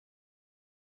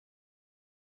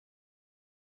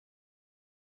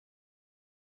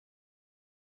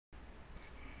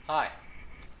Hi,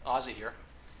 Ozzy here.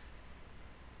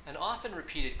 An often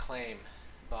repeated claim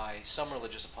by some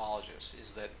religious apologists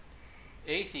is that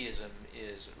atheism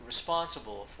is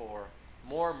responsible for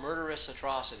more murderous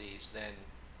atrocities than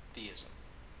theism.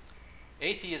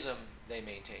 Atheism, they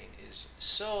maintain, is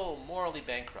so morally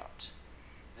bankrupt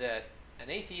that an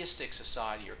atheistic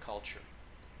society or culture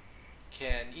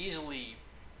can easily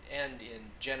end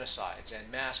in genocides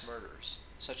and mass murders,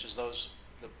 such as those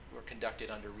that were conducted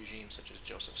under regimes such as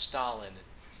Joseph Stalin and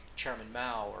Chairman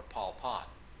Mao or Pol Pot.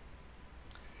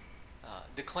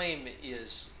 The claim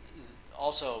is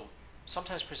also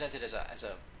sometimes presented as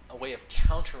a way of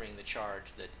countering the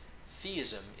charge that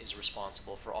theism is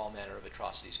responsible for all manner of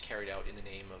atrocities carried out in the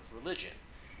name of religion,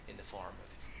 in the form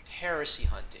of heresy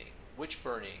hunting, witch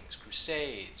burnings,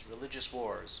 crusades, religious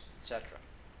wars, etc.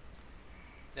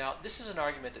 Now, this is an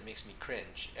argument that makes me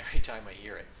cringe every time I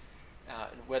hear it,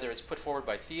 whether it's put forward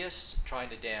by theists trying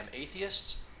to damn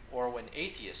atheists, or when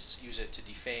atheists use it to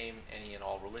defame any and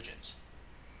all religions.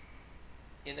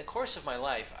 In the course of my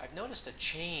life, I've noticed a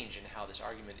change in how this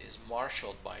argument is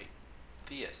marshaled by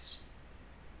theists.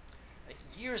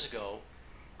 Years ago,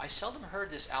 I seldom heard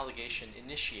this allegation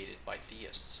initiated by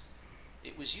theists.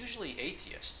 It was usually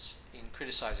atheists, in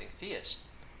criticizing theists,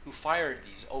 who fired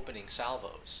these opening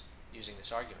salvos using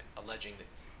this argument, alleging that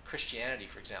Christianity,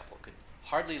 for example, could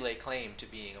hardly lay claim to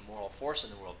being a moral force in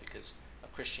the world because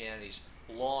of Christianity's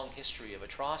long history of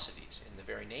atrocities in the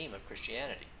very name of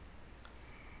Christianity.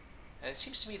 And it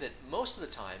seems to me that most of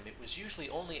the time it was usually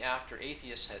only after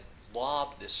atheists had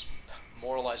lobbed this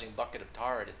moralizing bucket of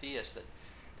tar at a theist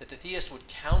that the theist would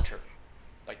counter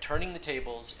by turning the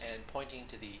tables and pointing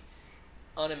to the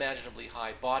unimaginably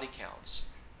high body counts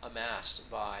amassed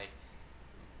by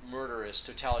murderous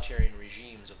totalitarian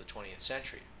regimes of the 20th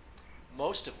century,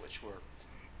 most of which were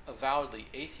avowedly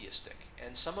atheistic,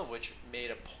 and some of which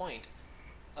made a point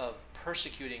of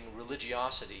persecuting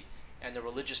religiosity and the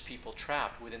religious people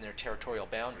trapped within their territorial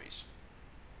boundaries.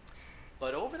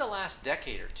 But over the last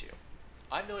decade or two,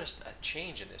 I've noticed a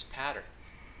change in this pattern.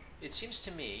 It seems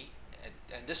to me,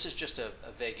 and this is just a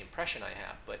vague impression I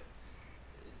have, but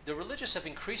the religious have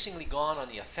increasingly gone on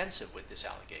the offensive with this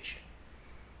allegation.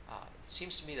 It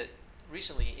seems to me that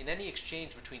recently, in any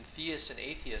exchange between theists and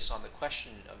atheists on the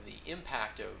question of the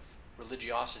impact of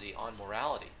religiosity on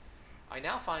morality, I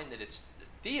now find that it's the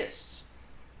theists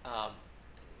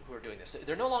who are doing this.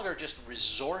 They're no longer just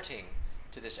resorting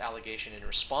to this allegation in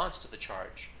response to the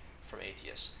charge from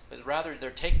atheists, but rather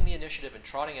they're taking the initiative and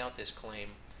trotting out this claim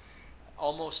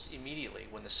almost immediately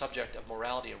when the subject of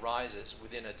morality arises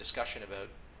within a discussion about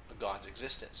a God's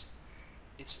existence.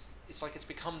 It's like it's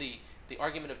become the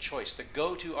argument of choice, the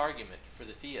go-to argument for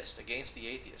the theist against the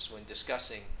atheist when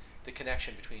discussing the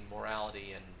connection between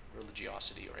morality and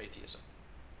religiosity or atheism.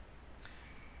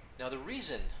 Now, the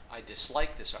reason I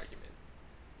dislike this argument,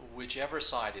 whichever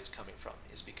side it's coming from,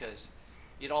 is because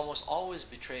it almost always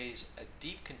betrays a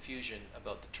deep confusion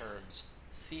about the terms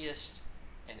theist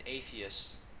and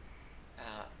atheist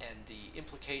and the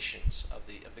implications of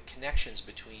the connections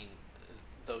between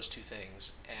those two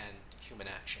things and human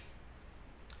action.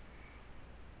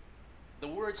 The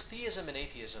words theism and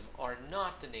atheism are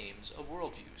not the names of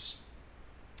worldviews.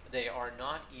 They are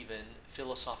not even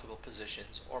philosophical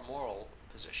positions or moral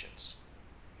positions.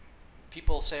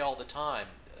 People say all the time,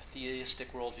 a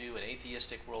theistic worldview, an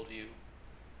atheistic worldview.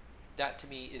 That to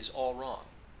me is all wrong.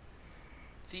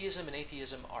 Theism and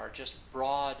atheism are just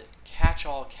broad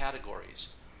catch-all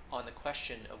categories on the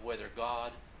question of whether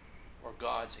God or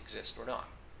gods exist or not.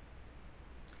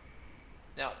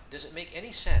 Now, does it make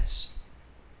any sense?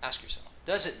 Ask yourself,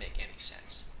 does it make any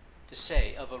sense to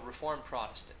say of a Reformed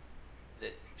Protestant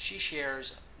that she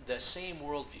shares the same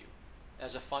worldview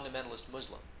as a fundamentalist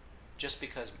Muslim just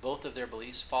because both of their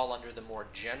beliefs fall under the more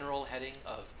general heading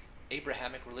of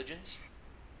Abrahamic religions?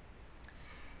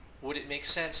 Would it make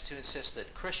sense to insist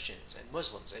that Christians and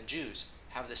Muslims and Jews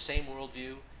have the same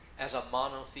worldview as a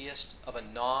monotheist of a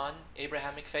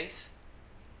non-Abrahamic faith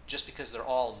just because they're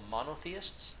all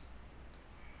monotheists?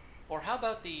 Or how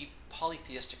about the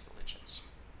polytheistic religions?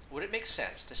 Would it make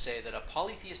sense to say that a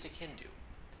polytheistic Hindu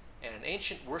and an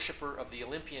ancient worshipper of the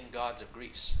Olympian gods of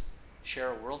Greece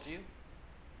share a worldview?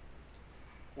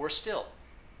 Or still,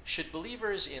 should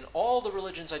believers in all the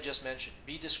religions I just mentioned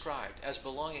be described as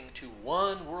belonging to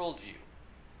one worldview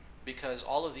because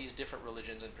all of these different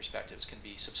religions and perspectives can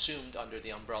be subsumed under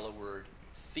the umbrella word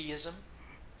theism?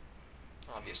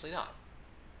 Obviously not.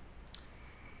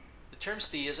 The terms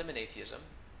theism and atheism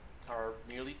are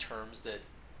merely terms that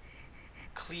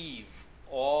cleave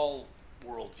all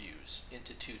worldviews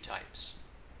into two types.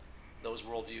 Those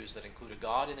worldviews that include a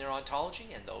God in their ontology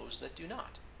and those that do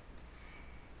not.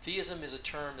 Theism is a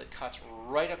term that cuts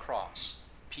right across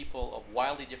people of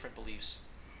wildly different beliefs,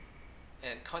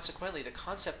 and consequently the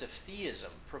concept of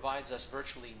theism provides us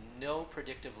virtually no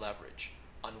predictive leverage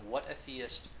on what a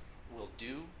theist will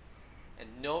do, and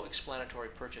no explanatory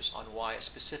purchase on why a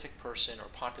specific person or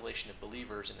population of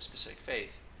believers in a specific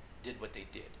faith did what they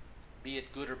did, be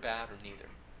it good or bad or neither.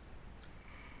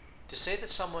 To say that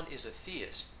someone is a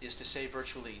theist is to say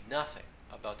virtually nothing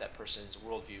about that person's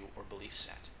worldview or belief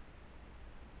set.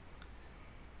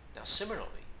 Now,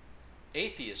 similarly,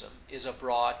 atheism is a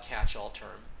broad catch-all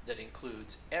term that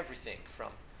includes everything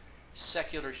from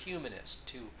secular humanist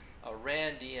to a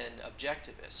Randian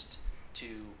objectivist to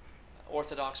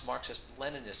orthodox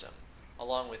Marxist-Leninism,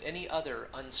 along with any other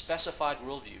unspecified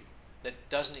worldview that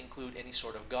doesn't include any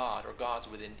sort of God or gods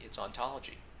within its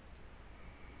ontology.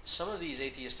 Some of these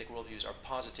atheistic worldviews are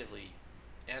positively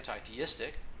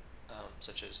anti-theistic,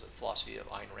 such as the philosophy of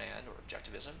Ayn Rand or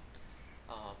objectivism,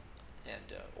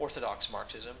 and orthodox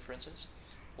Marxism, for instance,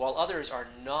 while others are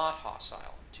not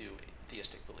hostile to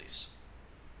theistic beliefs.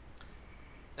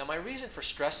 Now, my reason for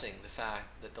stressing the fact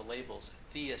that the labels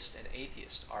theist and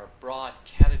atheist are broad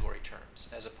category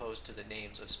terms as opposed to the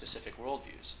names of specific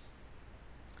worldviews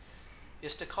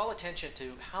is to call attention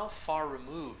to how far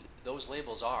removed those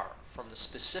labels are from the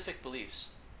specific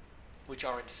beliefs, which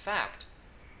are in fact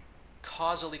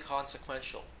causally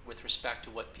consequential with respect to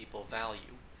what people value,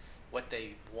 what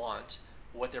they want,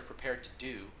 what they're prepared to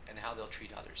do, and how they'll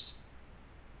treat others.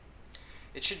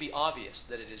 It should be obvious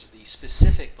that it is the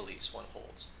specific beliefs one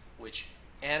holds which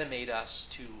animate us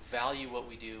to value what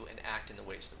we do and act in the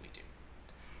ways that we do.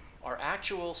 Our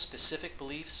actual specific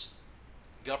beliefs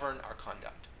govern our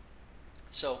conduct.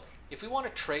 So, if we want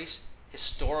to trace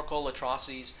historical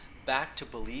atrocities back to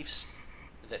beliefs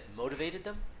that motivated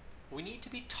them, we need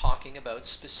to be talking about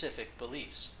specific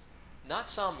beliefs, not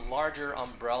some larger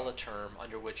umbrella term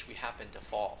under which we happen to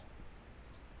fall.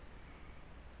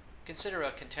 Consider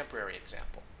a contemporary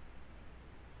example.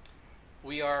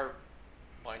 We are,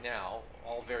 by now,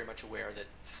 all very much aware that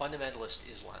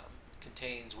fundamentalist Islam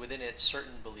contains within it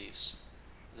certain beliefs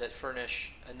that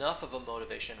furnish enough of a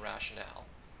motivation rationale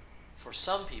for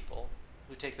some people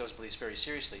who take those beliefs very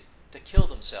seriously to kill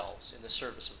themselves in the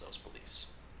service of those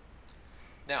beliefs.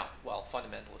 Now, while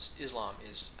fundamentalist Islam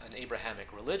is an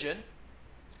Abrahamic religion,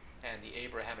 and the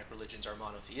Abrahamic religions are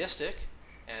monotheistic,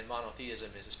 and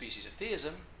monotheism is a species of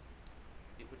theism,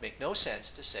 it would make no sense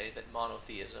to say that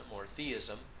monotheism or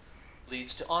theism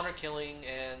leads to honor killing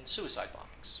and suicide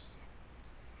bombings.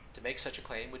 To make such a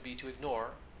claim would be to ignore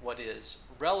what is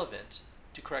relevant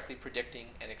to correctly predicting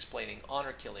and explaining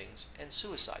honor killings and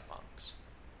suicide bombings.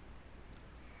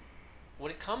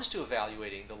 When it comes to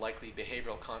evaluating the likely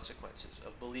behavioral consequences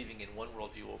of believing in one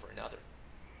worldview over another,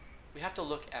 we have to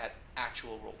look at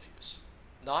actual worldviews,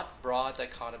 not broad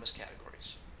dichotomous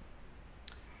categories.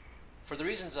 For the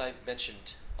reasons I've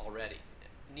mentioned already,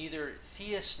 neither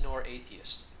theist nor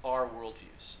atheist are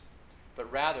worldviews,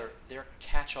 but rather they're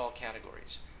catch-all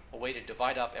categories, a way to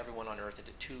divide up everyone on earth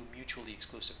into two mutually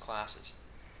exclusive classes,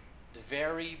 the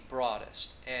very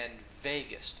broadest and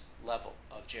vaguest level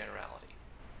of generality.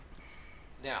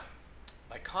 Now,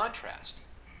 by contrast,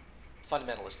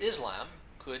 fundamentalist Islam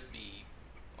could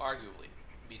arguably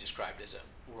be described as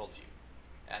a worldview,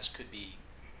 as could be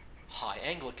high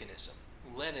Anglicanism,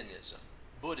 Leninism,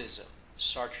 Buddhism,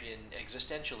 Sartrean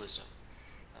existentialism,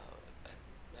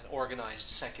 an organized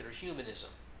secular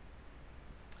humanism.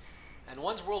 And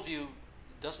one's worldview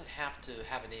doesn't have to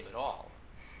have a name at all.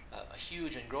 A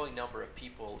huge and growing number of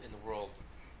people in the world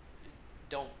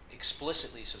don't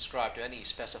explicitly subscribe to any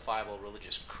specifiable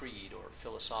religious creed or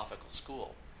philosophical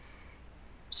school.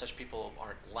 Such people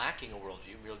aren't lacking a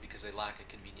worldview merely because they lack a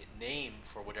convenient name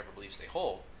for whatever beliefs they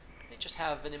hold. They just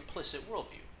have an implicit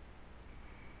worldview.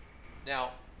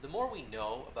 Now, the more we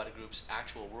know about a group's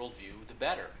actual worldview, the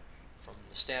better, from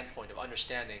the standpoint of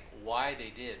understanding why they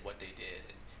did what they did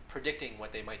and predicting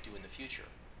what they might do in the future.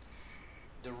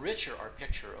 The richer our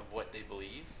picture of what they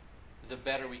believe, the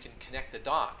better we can connect the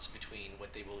dots between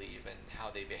what they believe and how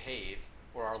they behave,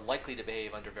 or are likely to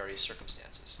behave under various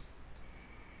circumstances.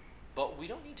 But we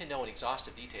don't need to know in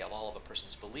exhaustive detail all of a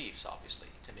person's beliefs, obviously,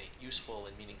 to make useful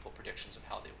and meaningful predictions of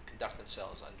how they will conduct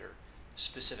themselves under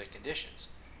specific conditions.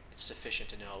 It's sufficient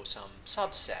to know some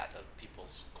subset of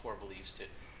people's core beliefs to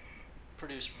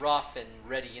produce rough and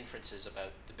ready inferences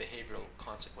about the behavioral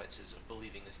consequences of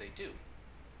believing as they do.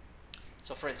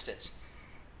 So, for instance,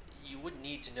 you wouldn't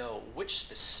need to know which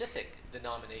specific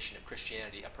denomination of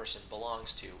Christianity a person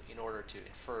belongs to in order to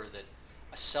infer that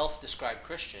a self-described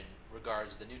Christian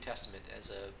regards the New Testament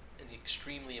as an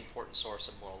extremely important source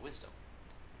of moral wisdom.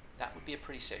 That would be a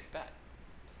pretty safe bet.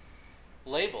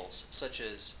 Labels such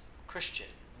as Christian,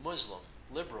 Muslim,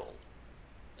 liberal,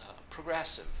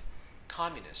 progressive,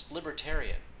 communist,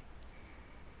 libertarian,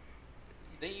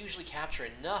 they usually capture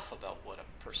enough about what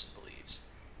a person believes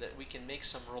that we can make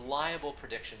some reliable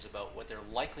predictions about what they're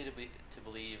likely to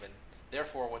believe, and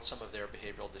therefore what some of their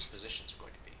behavioral dispositions are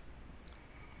going to be.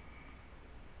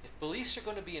 If beliefs are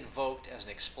going to be invoked as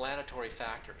an explanatory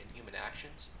factor in human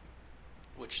actions,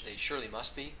 which they surely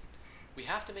must be, we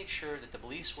have to make sure that the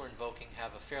beliefs we're invoking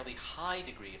have a fairly high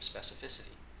degree of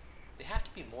specificity. They have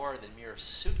to be more than mere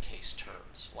suitcase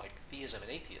terms like theism and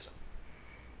atheism,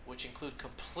 which include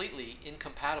completely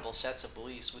incompatible sets of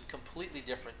beliefs with completely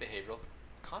different behavioral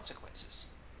consequences.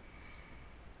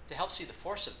 To help see the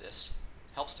force of this,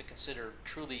 helps to consider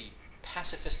truly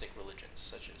pacifistic religions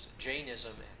such as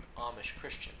Jainism and Amish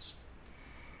Christians,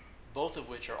 both of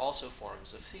which are also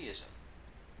forms of theism.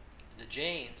 The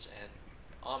Jains and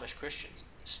Amish Christians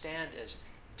stand as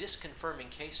disconfirming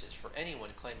cases for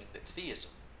anyone claiming that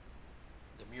theism,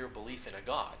 the mere belief in a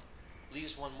god,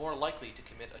 leaves one more likely to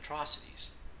commit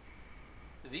atrocities.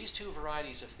 These two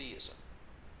varieties of theism,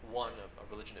 one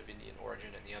a religion of Indian origin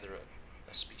and the other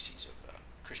a species of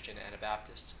Christian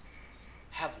Anabaptists,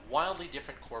 have wildly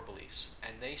different core beliefs,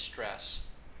 and they stress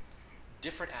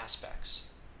different aspects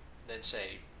than,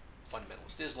 say,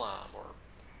 fundamentalist Islam or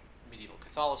medieval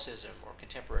Catholicism or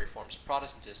contemporary forms of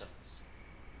Protestantism.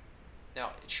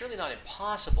 Now, it's surely not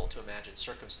impossible to imagine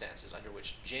circumstances under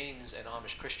which Jains and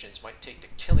Amish Christians might take to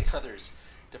killing others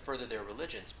to further their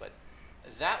religions, but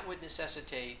that would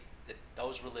necessitate that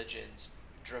those religions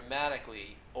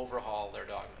dramatically overhaul their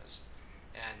dogmas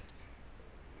and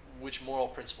which moral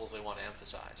principles they want to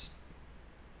emphasize.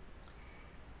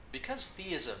 Because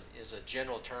theism is a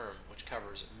general term which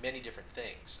covers many different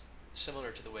things,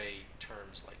 similar to the way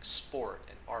terms like sport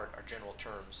and art are general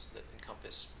terms that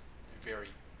encompass very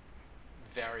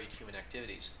varied human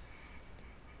activities,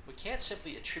 we can't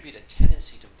simply attribute a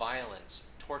tendency to violence,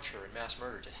 torture, and mass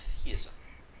murder to theism.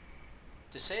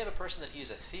 To say of a person that he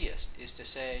is a theist is to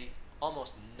say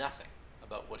almost nothing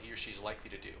about what he or she is likely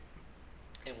to do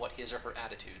and what his or her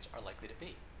attitudes are likely to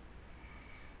be.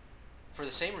 For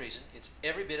the same reason, it's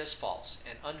every bit as false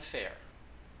and unfair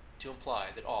to imply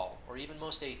that all, or even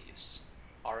most atheists,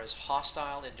 are as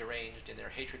hostile and deranged in their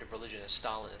hatred of religion as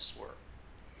Stalinists were,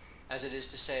 as it is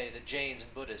to say that Jains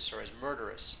and Buddhists are as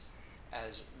murderous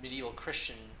as medieval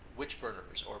Christian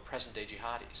witch-burners or present-day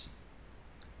jihadis.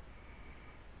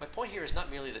 My point here is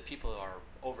not merely that people are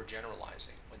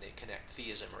overgeneralizing when they connect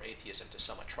theism or atheism to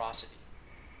some atrocity,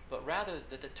 but rather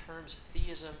that the terms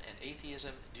theism and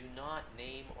atheism do not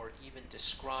name or even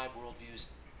describe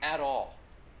worldviews at all.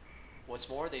 What's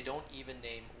more, they don't even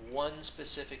name one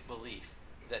specific belief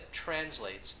that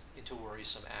translates into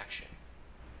worrisome action.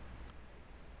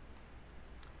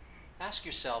 Ask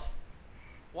yourself,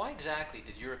 why exactly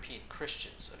did European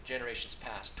Christians of generations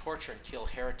past torture and kill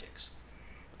heretics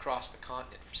across the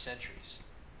continent for centuries?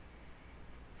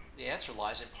 The answer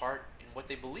lies in part in what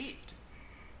they believed.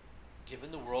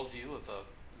 Given the worldview of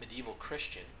a medieval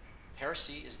Christian,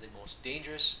 heresy is the most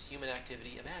dangerous human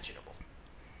activity imaginable.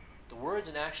 The words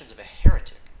and actions of a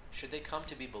heretic, should they come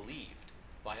to be believed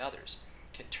by others,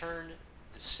 can turn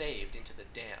the saved into the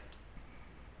damned.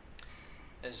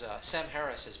 As Sam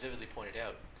Harris has vividly pointed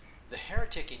out, the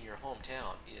heretic in your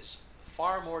hometown is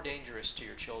far more dangerous to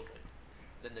your children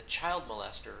than the child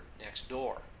molester next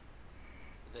door.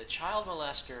 The child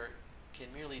molester can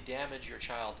merely damage your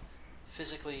child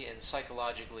physically and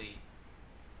psychologically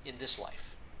in this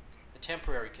life, a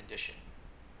temporary condition.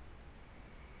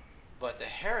 But the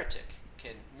heretic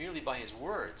can, merely by his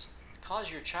words,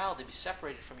 cause your child to be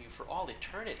separated from you for all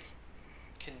eternity,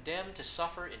 condemned to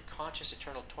suffer in conscious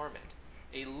eternal torment,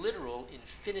 a literal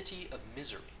infinity of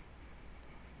misery.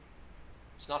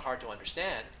 It's not hard to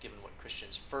understand, given what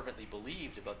Christians fervently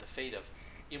believed about the fate of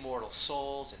immortal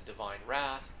souls and divine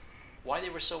wrath, why they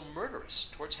were so murderous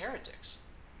towards heretics.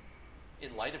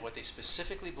 In light of what they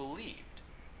specifically believed,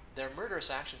 their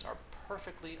murderous actions are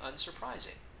perfectly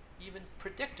unsurprising, even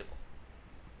predictable.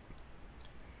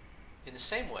 In the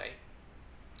same way,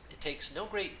 it takes no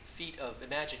great feat of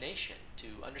imagination to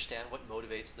understand what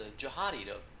motivates the jihadi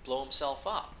to blow himself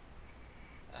up,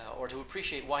 or to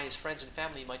appreciate why his friends and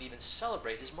family might even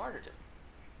celebrate his martyrdom.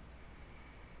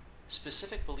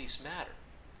 Specific beliefs matter.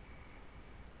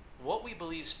 What we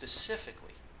believe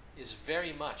specifically is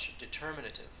very much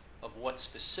determinative of what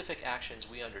specific actions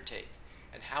we undertake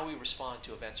and how we respond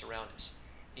to events around us,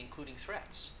 including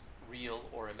threats, real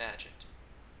or imagined.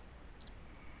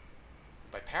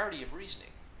 By parity of reasoning,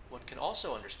 one can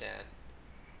also understand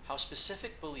how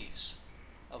specific beliefs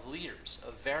of leaders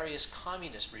of various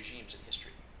communist regimes in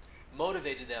history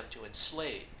motivated them to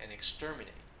enslave and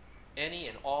exterminate any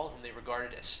and all whom they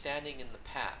regarded as standing in the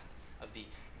path of the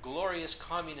glorious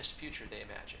communist future they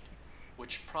imagined,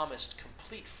 which promised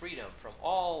complete freedom from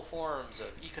all forms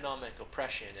of economic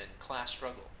oppression and class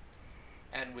struggle,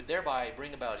 and would thereby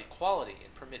bring about equality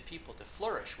and permit people to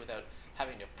flourish without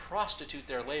having to prostitute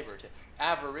their labor to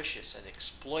avaricious and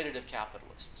exploitative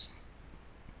capitalists.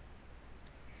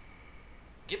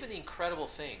 Given the incredible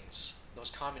things those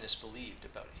communists believed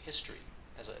about history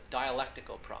as a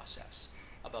dialectical process,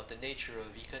 about the nature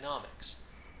of economics,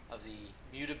 of the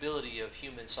mutability of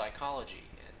human psychology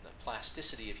and the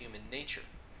plasticity of human nature,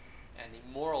 and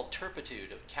the moral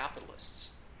turpitude of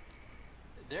capitalists,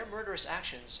 their murderous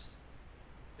actions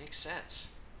make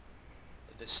sense.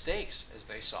 The stakes, as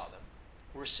they saw them,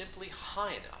 were simply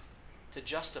high enough to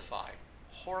justify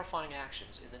horrifying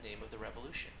actions in the name of the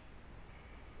revolution.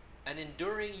 An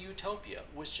enduring utopia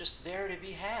was just there to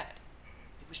be had.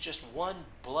 It was just one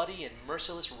bloody and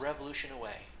merciless revolution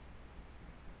away.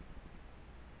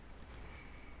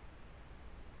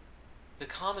 The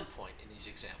common point in these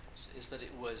examples is that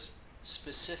it was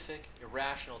specific,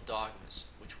 irrational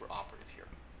dogmas which were operative here.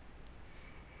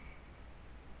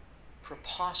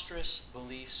 Preposterous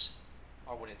beliefs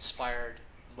are what inspired,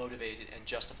 motivated, and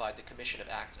justified the commission of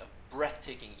acts of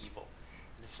breathtaking evil,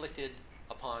 inflicted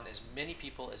upon as many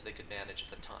people as they could manage at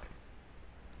the time.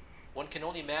 One can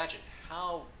only imagine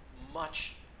how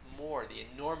much more the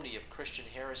enormity of Christian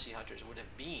heresy hunters would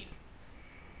have been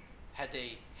had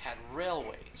they had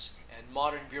railways and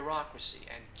modern bureaucracy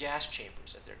and gas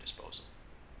chambers at their disposal.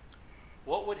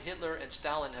 What would Hitler and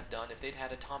Stalin have done if they'd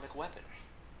had atomic weaponry?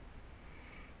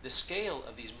 The scale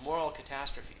of these moral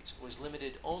catastrophes was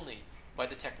limited only by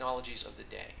the technologies of the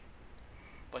day,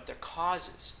 but their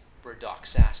causes were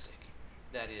doxastic.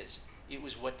 That is, it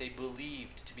was what they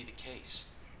believed to be the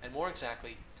case, and more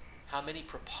exactly, how many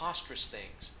preposterous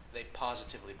things they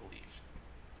positively believed,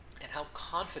 and how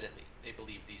confidently they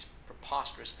believed these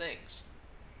preposterous things.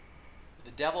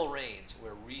 The devil reigns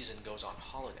where reason goes on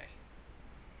holiday.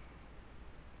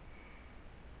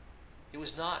 It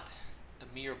was not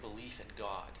a mere belief in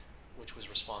God which was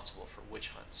responsible for witch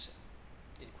hunts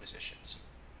and inquisitions.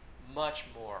 Much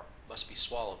more must be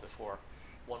swallowed before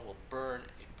one will burn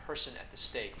a person at the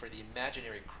stake for the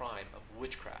imaginary crime of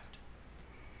witchcraft.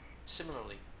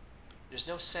 Similarly, there's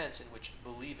no sense in which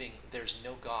believing there's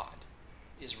no God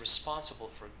is responsible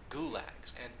for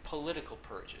gulags and political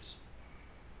purges.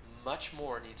 Much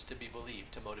more needs to be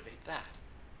believed to motivate that.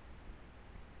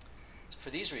 So for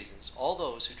these reasons, all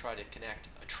those who try to connect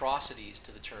atrocities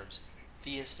to the terms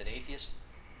theist and atheist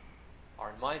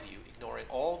are, in my view, ignoring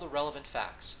all the relevant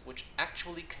facts which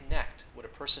actually connect what a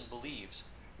person believes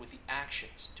with the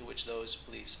actions to which those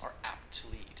beliefs are apt to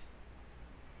lead.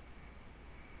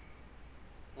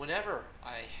 Whenever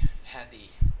I had the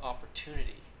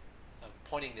opportunity of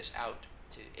pointing this out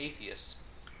to atheists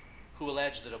who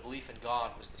allege that a belief in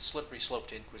God was the slippery slope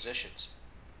to inquisitions,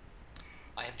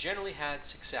 I have generally had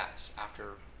success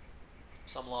after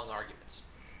some long arguments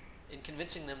in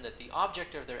convincing them that the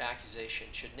object of their accusation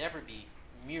should never be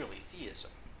merely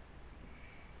theism.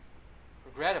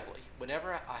 Regrettably,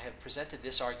 whenever I have presented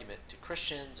this argument to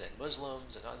Christians and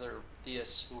Muslims and other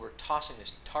theists who were tossing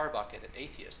this tar bucket at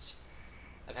atheists,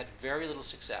 I've had very little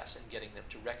success in getting them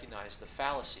to recognize the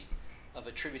fallacy of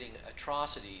attributing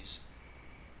atrocities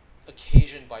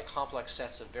occasioned by complex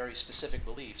sets of very specific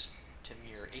beliefs to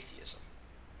mere atheism.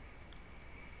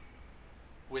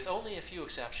 With only a few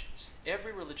exceptions,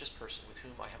 every religious person with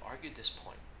whom I have argued this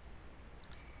point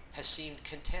has seemed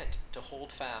content to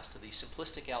hold fast to the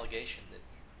simplistic allegation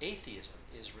that atheism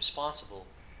is responsible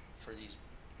for these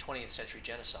 20th century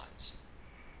genocides.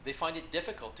 They find it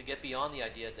difficult to get beyond the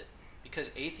idea that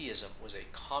because atheism was a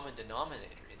common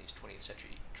denominator in these 20th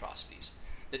century atrocities,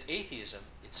 that atheism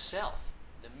itself,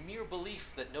 the mere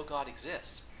belief that no God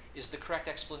exists, is the correct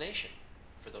explanation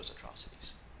for those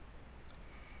atrocities.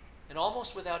 And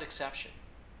almost without exception,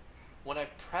 when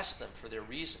I've pressed them for their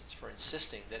reasons for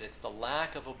insisting that it's the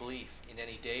lack of a belief in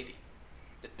any deity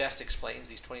that best explains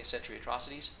these 20th century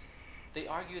atrocities, they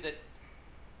argue that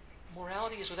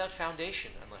morality is without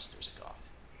foundation unless there's a God.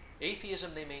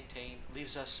 Atheism, they maintain,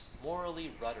 leaves us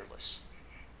morally rudderless.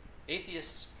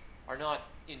 Atheists are not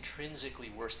intrinsically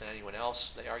worse than anyone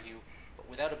else, they argue, but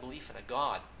without a belief in a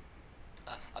God,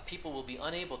 a people will be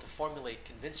unable to formulate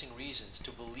convincing reasons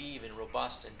to believe in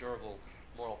robust and durable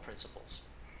moral principles.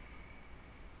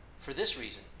 For this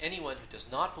reason, anyone who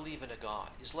does not believe in a God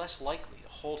is less likely to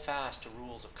hold fast to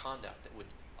rules of conduct that would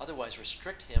otherwise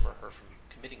restrict him or her from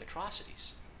committing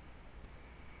atrocities.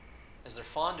 As they're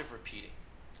fond of repeating,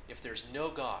 if there's no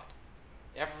God,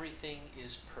 everything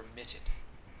is permitted.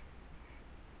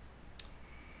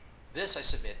 This, I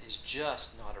submit, is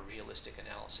just not a realistic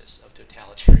analysis of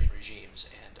totalitarian regimes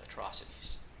and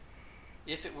atrocities.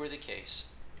 If it were the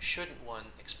case, shouldn't one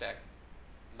expect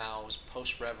Mao's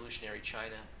post-revolutionary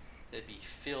China to be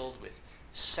filled with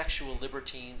sexual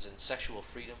libertines and sexual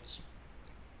freedoms?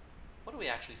 What do we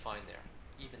actually find there,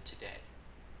 even today?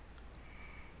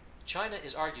 China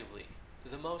is arguably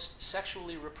the most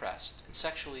sexually repressed and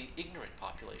sexually ignorant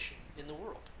population in the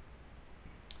world.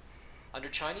 Under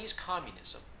Chinese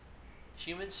communism,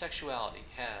 human sexuality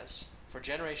has, for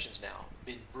generations now,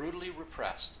 been brutally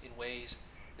repressed in ways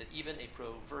that even a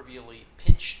proverbially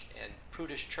pinched and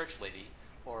prudish church lady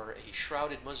or a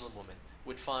shrouded Muslim woman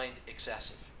would find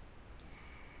excessive.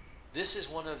 This is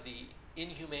one of the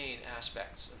inhumane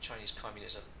aspects of Chinese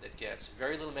communism that gets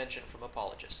very little mention from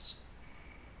apologists.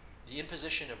 The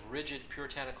imposition of rigid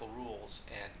puritanical rules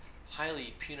and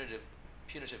highly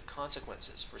punitive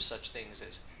consequences for such things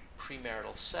as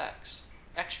premarital sex,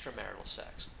 extramarital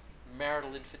sex,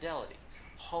 marital infidelity,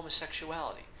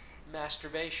 homosexuality,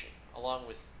 masturbation, along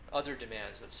with other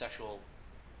demands of sexual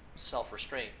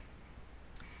self-restraint,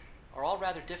 are all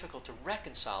rather difficult to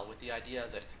reconcile with the idea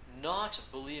that not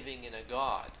believing in a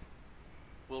God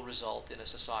will result in a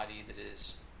society that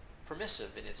is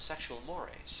permissive in its sexual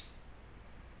mores.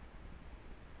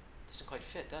 Doesn't quite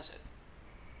fit, does it?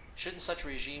 Shouldn't such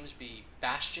regimes be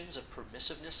bastions of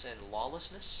permissiveness and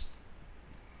lawlessness?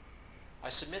 I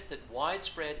submit that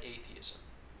widespread atheism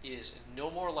is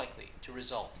no more likely to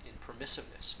result in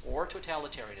permissiveness or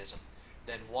totalitarianism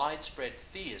than widespread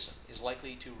theism is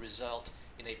likely to result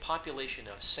in a population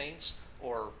of saints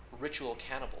or ritual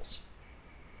cannibals.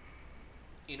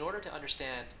 In order to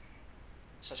understand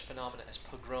such phenomena as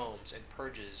pogroms and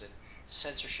purges and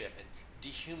censorship and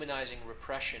dehumanizing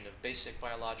repression of basic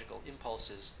biological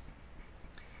impulses,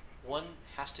 one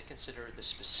has to consider the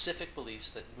specific beliefs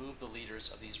that move the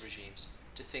leaders of these regimes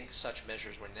to think such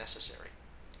measures were necessary.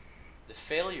 The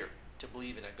failure to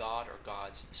believe in a god or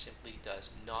gods simply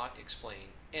does not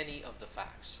explain any of the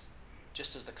facts,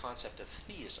 just as the concept of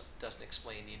theism doesn't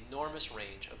explain the enormous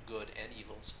range of good and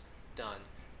evils done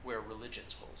where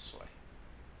religions hold sway.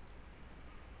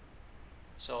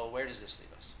 So where does this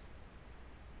leave us?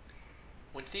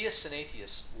 When theists and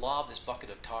atheists lob this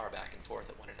bucket of tar back and forth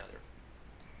at one another,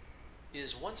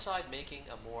 is one side making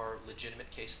a more legitimate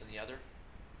case than the other?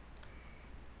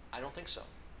 I don't think so.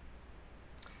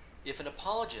 If an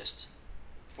apologist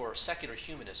for secular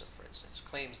humanism, for instance,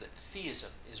 claims that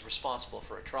theism is responsible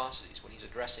for atrocities when he's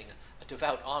addressing a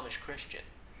devout Amish Christian,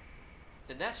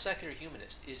 then that secular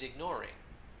humanist is ignoring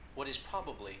what is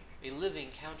probably a living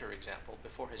counterexample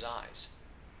before his eyes.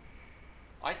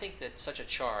 I think that such a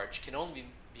charge can only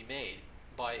be made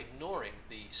by ignoring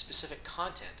the specific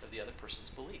content of the other person's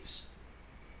beliefs.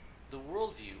 The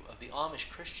worldview of the Amish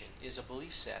Christian is a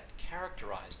belief set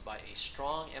characterized by a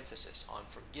strong emphasis on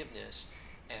forgiveness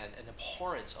and an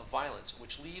abhorrence of violence,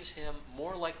 which leaves him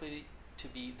more likely to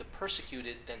be the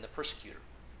persecuted than the persecutor.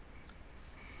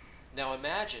 Now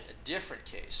imagine a different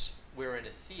case wherein a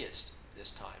theist,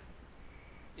 this time,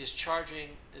 is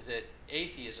charging that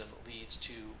atheism leads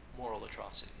to moral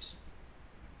atrocities.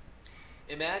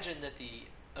 Imagine that the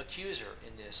accuser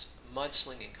in this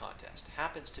mudslinging contest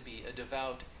happens to be a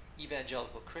devout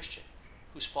evangelical Christian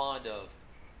who's fond of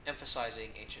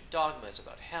emphasizing ancient dogmas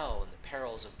about hell and the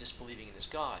perils of disbelieving in his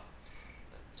God,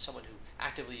 someone who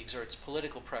actively exerts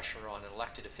political pressure on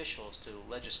elected officials to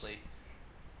legislate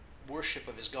worship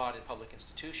of his God in public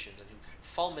institutions, and who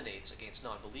fulminates against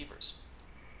non-believers.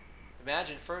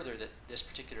 Imagine further that this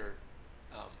particular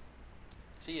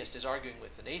theist is arguing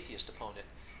with an atheist opponent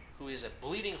who is a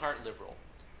bleeding heart liberal,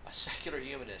 a secular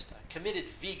humanist, a committed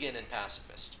vegan and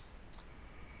pacifist.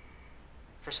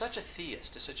 For such a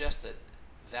theist to suggest that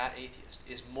that atheist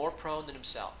is more prone than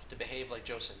himself to behave like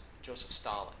Joseph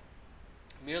Stalin,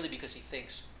 merely because he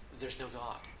thinks there's no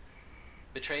God,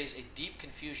 betrays a deep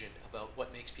confusion about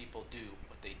what makes people do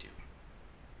what they do.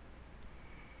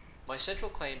 My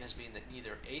central claim has been that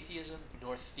neither atheism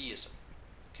nor theism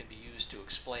can be used to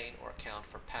explain or account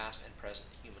for past and present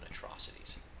human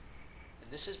atrocities.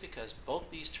 And this is because both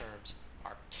these terms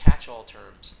are catch-all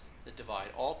terms that divide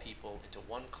all people into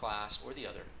one class or the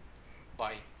other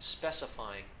by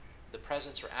specifying the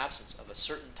presence or absence of a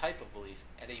certain type of belief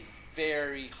at a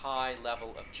very high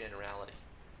level of generality.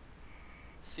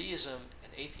 Theism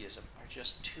and atheism are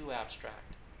just too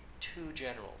abstract, too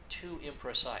general, too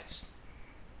imprecise,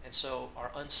 and so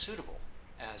are unsuitable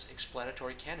as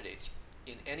explanatory candidates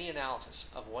in any analysis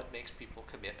of what makes people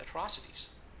commit atrocities.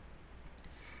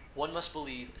 One must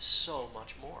believe so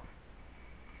much more.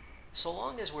 So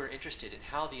long as we're interested in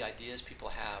how the ideas people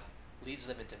have leads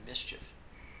them into mischief,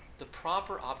 the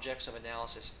proper objects of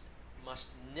analysis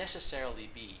must necessarily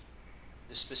be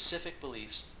the specific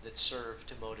beliefs that serve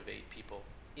to motivate people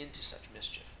into such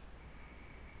mischief.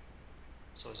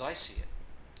 So as I see it,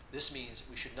 this means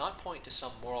we should not point to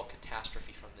some moral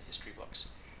catastrophe from the history books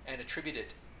and attribute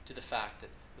it to the fact that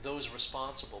those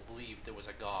responsible believed there was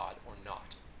a God or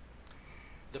not.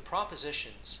 The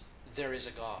propositions, there is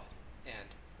a God and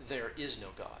there is no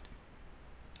God,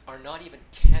 are not even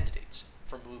candidates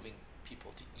for moving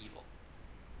people to evil,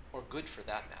 or good for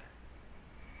that matter.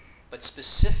 But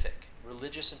specific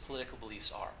religious and political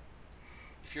beliefs are.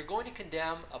 If you're going to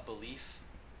condemn a belief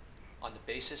on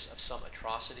the basis of some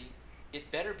atrocity,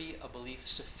 it better be a belief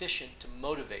sufficient to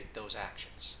motivate those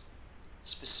actions.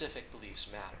 Specific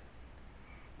beliefs matter.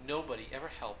 Nobody ever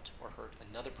helped or hurt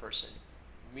another person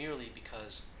merely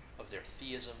because of their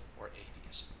theism or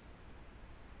atheism.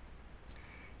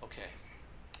 Okay,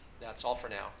 that's all for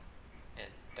now, and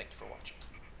thank you for watching.